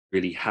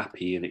really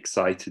happy and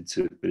excited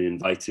to have been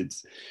invited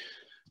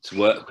to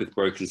work with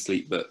Broken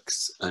Sleep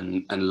Books,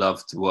 and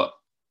loved what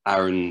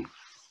Aaron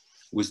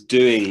was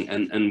doing,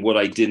 and what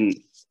I didn't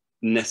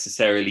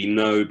necessarily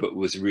know, but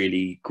was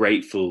really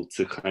grateful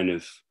to kind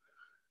of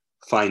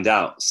find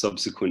out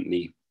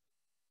subsequently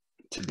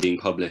to being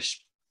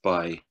published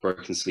by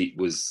Broken Sleep,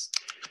 was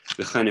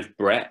the kind of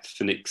breadth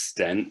and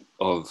extent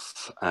of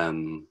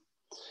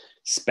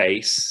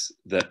space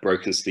that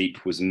Broken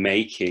Sleep was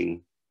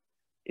making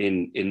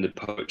in the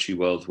poetry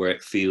world, where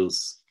it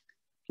feels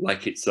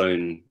like its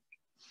own,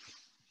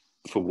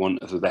 for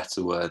want of a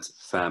better word,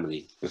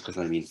 family. Because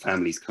I mean,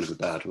 family is kind of a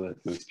bad word.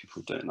 Most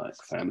people don't like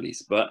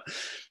families, but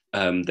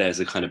there's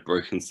a kind of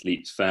Broken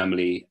Sleep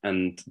family,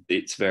 and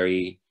it's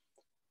very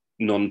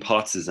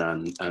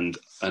non-partisan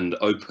and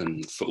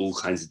open for all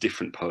kinds of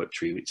different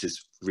poetry, which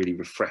is really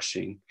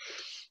refreshing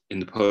in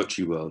the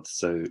poetry world.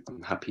 So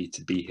I'm happy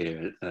to be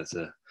here as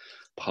a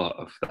part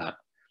of that.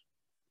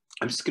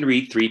 I'm just going to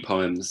read 3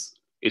 poems.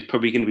 It's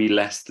probably going to be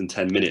less than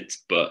 10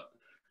 minutes, but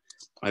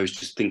I was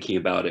just thinking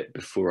about it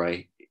before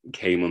I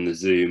came on the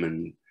Zoom,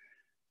 and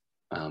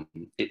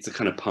it's a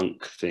kind of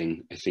punk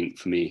thing, I think,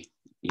 for me.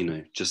 You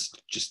know, just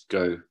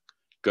go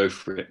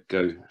for it,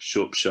 go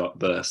short, sharp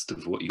burst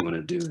of what you want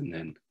to do, and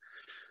then,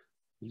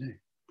 you know,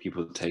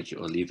 people take it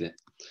or leave it.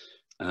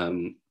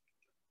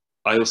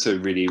 I also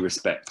really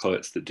respect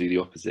poets that do the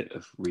opposite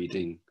of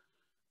reading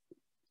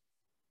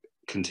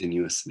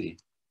continuously.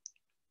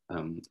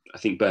 I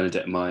think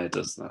Bernadette Meyer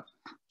does that,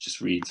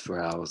 just reads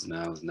for hours and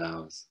hours and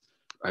hours.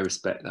 I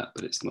respect that,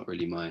 but it's not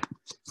really my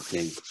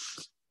thing.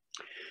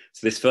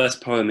 So this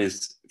first poem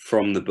is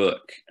from the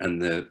book,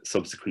 and the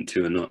subsequent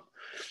 2 are not.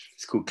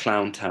 It's called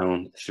Clown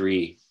Town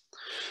 3.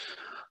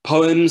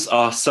 Poems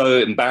are so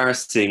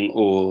embarrassing,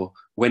 or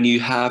when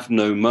you have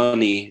no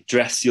money,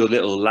 dress your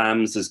little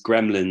lambs as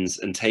gremlins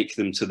and take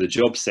them to the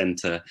job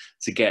center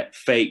to get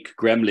fake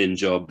gremlin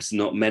jobs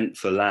not meant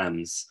for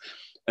lambs.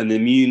 And the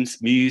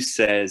muse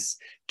says,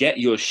 get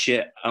your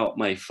shit out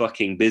my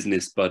fucking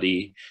business,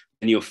 buddy.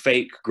 And your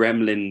fake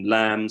gremlin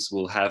lambs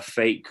will have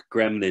fake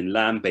gremlin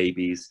lamb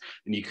babies,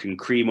 and you can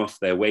cream off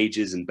their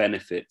wages and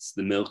benefits,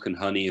 the milk and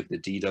honey of the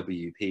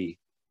DWP.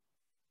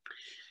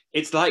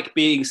 It's like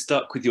being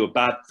stuck with your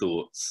bad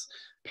thoughts,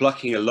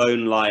 plucking a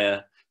lone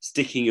liar,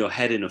 sticking your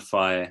head in a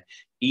fire,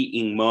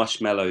 eating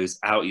marshmallows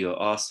out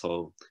your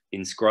asshole,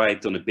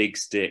 inscribed on a big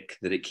stick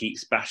that it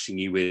keeps bashing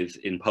you with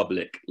in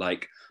public,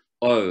 like,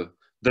 oh,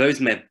 there's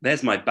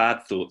my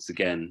bad thoughts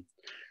again.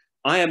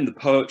 I am the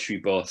poetry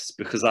boss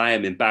because I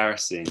am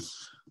embarrassing.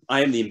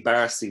 I am the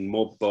embarrassing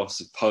mob boss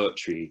of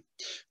poetry,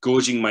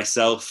 gorging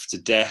myself to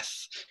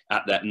death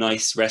at that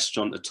nice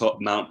restaurant atop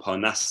Mount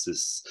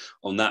Parnassus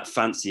on that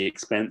fancy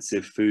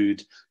expensive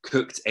food,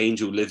 cooked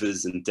angel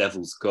livers and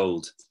devil's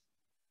gold.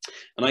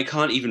 And I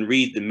can't even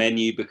read the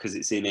menu because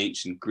it's in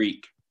ancient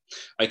Greek.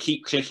 I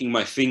keep clicking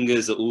my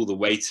fingers at all the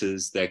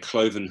waiters, their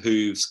cloven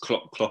hooves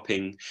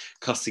clopping,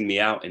 cussing me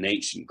out in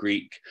ancient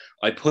Greek.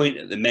 I point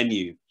at the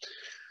menu.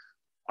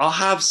 I'll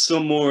have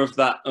some more of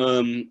that,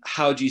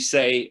 how do you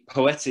say,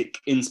 poetic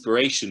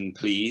inspiration,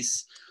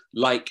 please.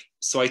 Like,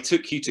 so I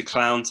took you to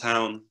Clown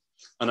Town,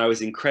 and I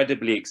was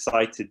incredibly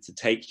excited to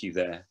take you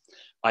there.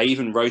 I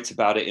even wrote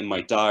about it in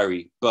my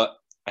diary, but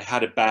I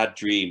had a bad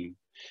dream,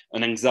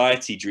 an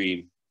anxiety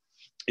dream,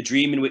 a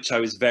dream in which I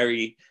was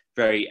very,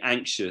 very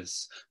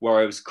anxious, where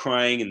I was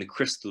crying in the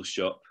crystal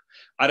shop.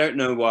 I don't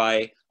know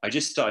why, I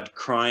just started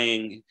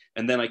crying,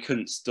 and then I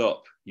couldn't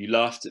stop. You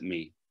laughed at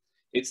me.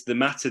 It's the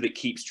matter that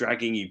keeps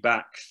dragging you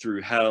back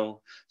through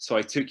hell. So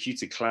I took you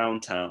to Clown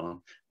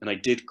Town, and I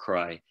did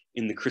cry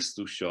in the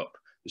crystal shop,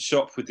 the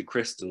shop with the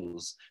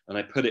crystals, and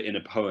I put it in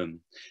a poem.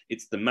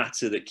 It's the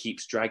matter that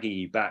keeps dragging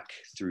you back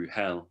through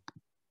hell.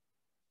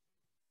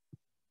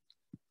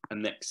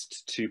 And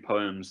next 2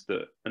 poems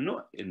that are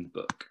not in the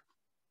book.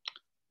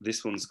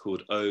 This one's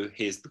called Oh,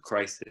 Here's the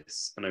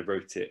Crisis, and I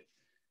wrote it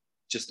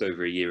just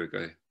over a year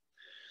ago.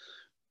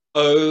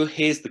 Oh,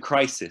 here's the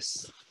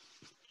crisis.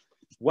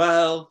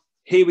 Well,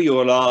 here we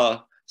all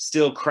are,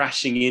 still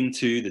crashing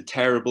into the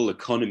terrible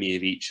economy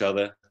of each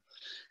other,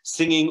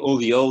 singing all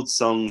the old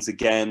songs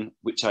again,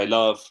 which I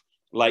love,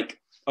 like,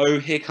 oh,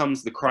 here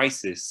comes the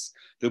crisis,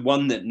 the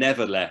one that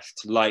never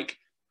left, like,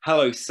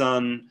 hello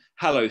sun,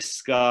 hello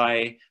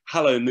sky,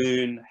 hello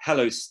moon,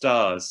 hello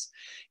stars.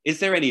 Is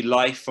there any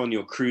life on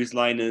your cruise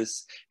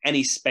liners?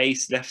 Any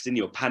space left in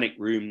your panic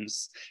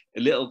rooms?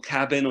 A little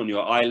cabin on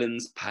your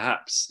islands,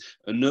 perhaps?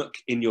 A nook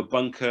in your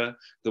bunker,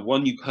 the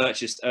one you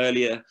purchased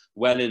earlier,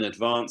 well in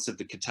advance of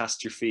the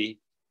catastrophe?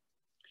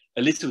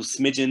 A little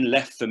smidgen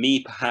left for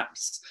me,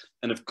 perhaps?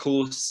 And of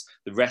course,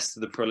 the rest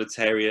of the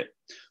proletariat.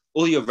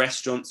 All your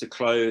restaurants are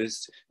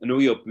closed, and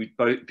all your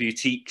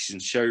boutiques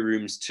and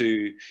showrooms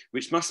too,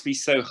 which must be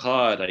so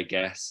hard, I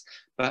guess.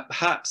 But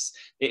perhaps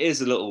it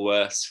is a little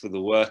worse for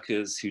the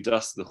workers who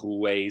dust the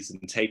hallways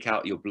and take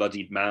out your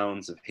bloodied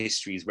mounds of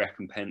history's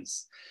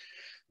recompense.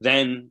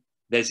 Then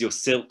There's your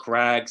silk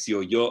rags,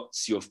 your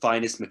yachts, your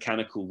finest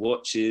mechanical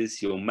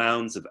watches, your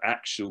mounds of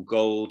actual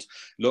gold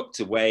locked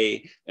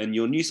away, and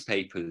your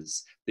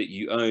newspapers that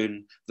you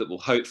own that will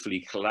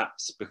hopefully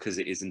collapse because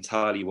it is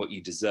entirely what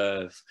you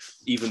deserve,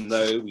 even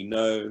though we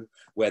know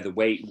where the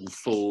weight will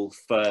fall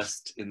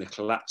first in the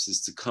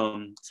collapses to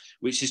come,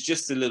 which is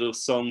just a little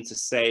song to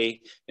say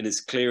in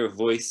as clear a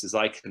voice as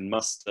I can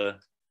muster.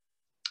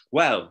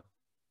 Well,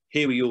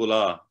 here we all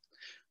are,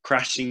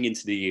 crashing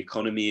into the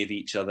economy of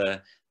each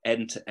other,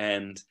 end to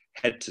end,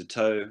 head to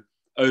toe.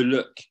 Oh,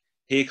 look,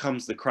 here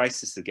comes the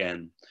crisis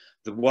again,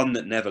 the one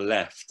that never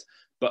left.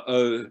 But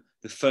oh,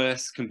 the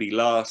first can be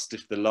last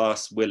if the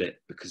last will it,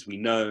 because we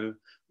know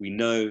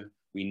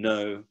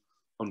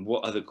on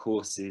what other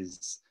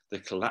courses the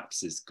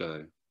collapses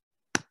go.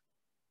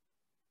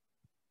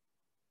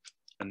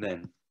 And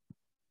then,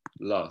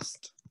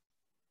 last,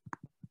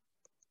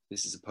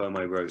 this is a poem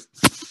I wrote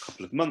a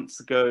couple of months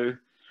ago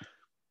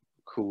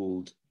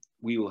called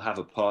We Will Have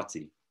a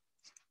Party.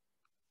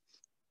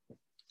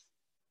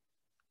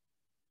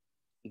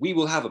 We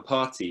will have a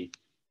party.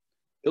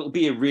 It'll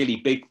be a really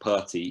big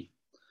party.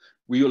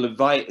 We will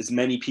invite as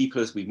many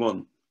people as we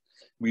want.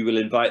 We will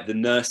invite the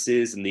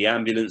nurses and the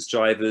ambulance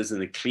drivers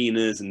and the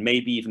cleaners and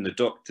maybe even the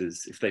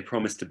doctors if they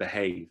promise to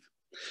behave.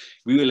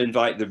 We will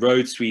invite the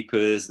road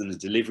sweepers and the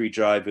delivery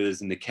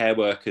drivers and the care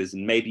workers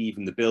and maybe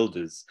even the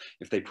builders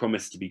if they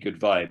promise to be good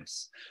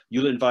vibes.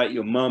 You'll invite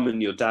your mum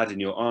and your dad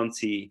and your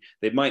auntie.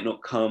 They might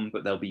not come,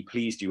 but they'll be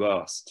pleased you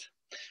asked.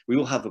 We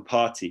will have a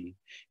party.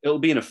 It'll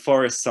be in a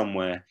forest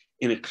somewhere,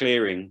 in a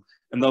clearing,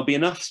 and there'll be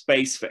enough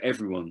space for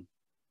everyone.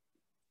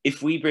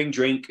 If we bring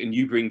drink and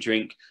you bring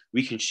drink,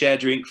 we can share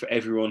drink for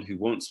everyone who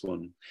wants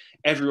one.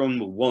 Everyone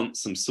will want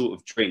some sort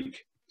of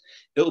drink.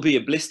 It'll be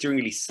a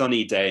blisteringly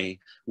sunny day.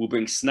 We'll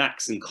bring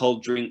snacks and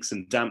cold drinks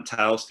and damp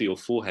towels for your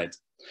forehead.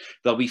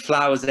 There'll be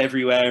flowers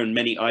everywhere and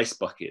many ice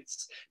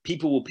buckets.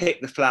 People will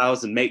pick the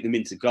flowers and make them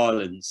into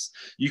garlands.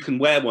 You can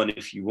wear one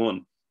if you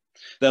want.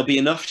 There'll be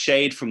enough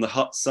shade from the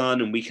hot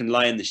sun and we can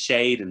lie in the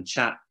shade and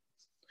chat.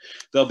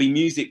 There'll be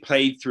music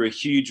played through a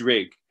huge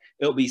rig.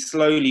 It'll be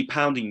slowly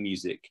pounding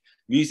music,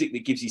 music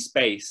that gives you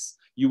space.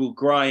 You will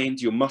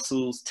grind, your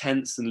muscles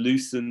tense and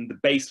loosen, the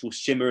bass will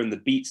shimmer and the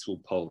beats will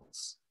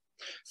pulse,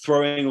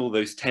 throwing all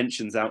those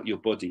tensions out your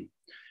body.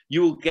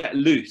 You will get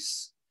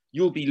loose,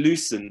 you'll be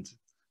loosened,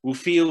 will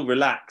feel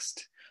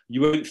relaxed.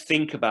 You won't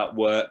think about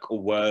work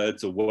or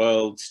words or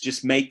worlds,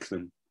 just make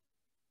them.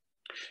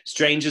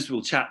 Strangers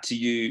will chat to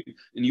you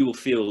and you will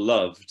feel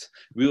loved.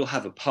 We will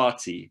have a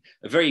party,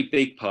 a very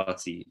big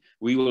party.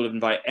 We will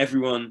invite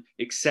everyone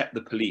except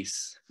the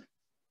police.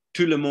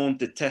 Tout le monde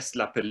déteste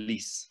la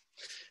police.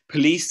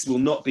 Police will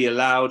not be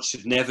allowed,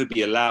 should never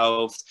be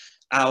allowed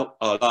out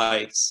our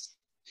lives.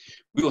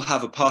 We will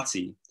have a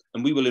party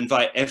and we will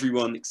invite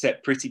everyone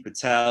except Priti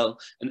Patel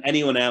and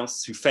anyone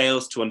else who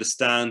fails to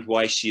understand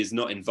why she is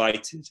not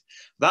invited.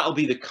 That'll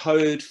be the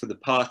code for the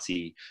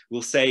party.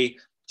 We'll say,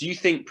 do you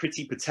think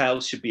Priti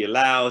Patel should be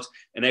allowed?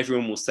 And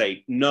everyone will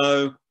say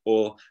no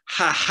or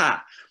ha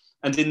ha.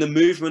 And in the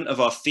movement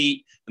of our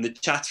feet and the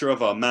chatter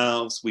of our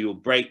mouths, we will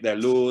break their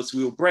laws.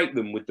 We will break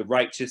them with the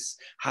righteous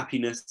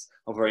happiness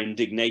of our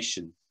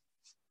indignation.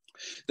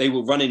 They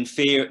will run in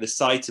fear at the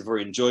sight of our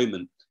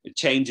enjoyment, a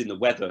change in the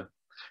weather.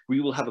 We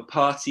will have a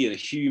party and a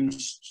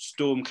huge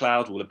storm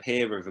cloud will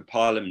appear over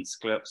Parliament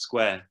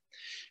Square.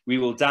 We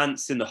will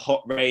dance in the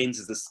hot rains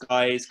as the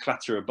skies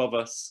clatter above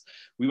us.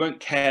 We won't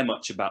care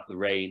much about the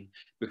rain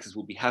because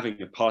we'll be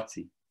having a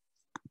party.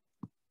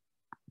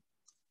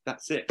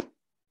 That's it.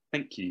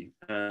 Thank you.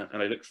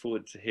 And I look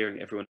forward to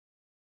hearing everyone.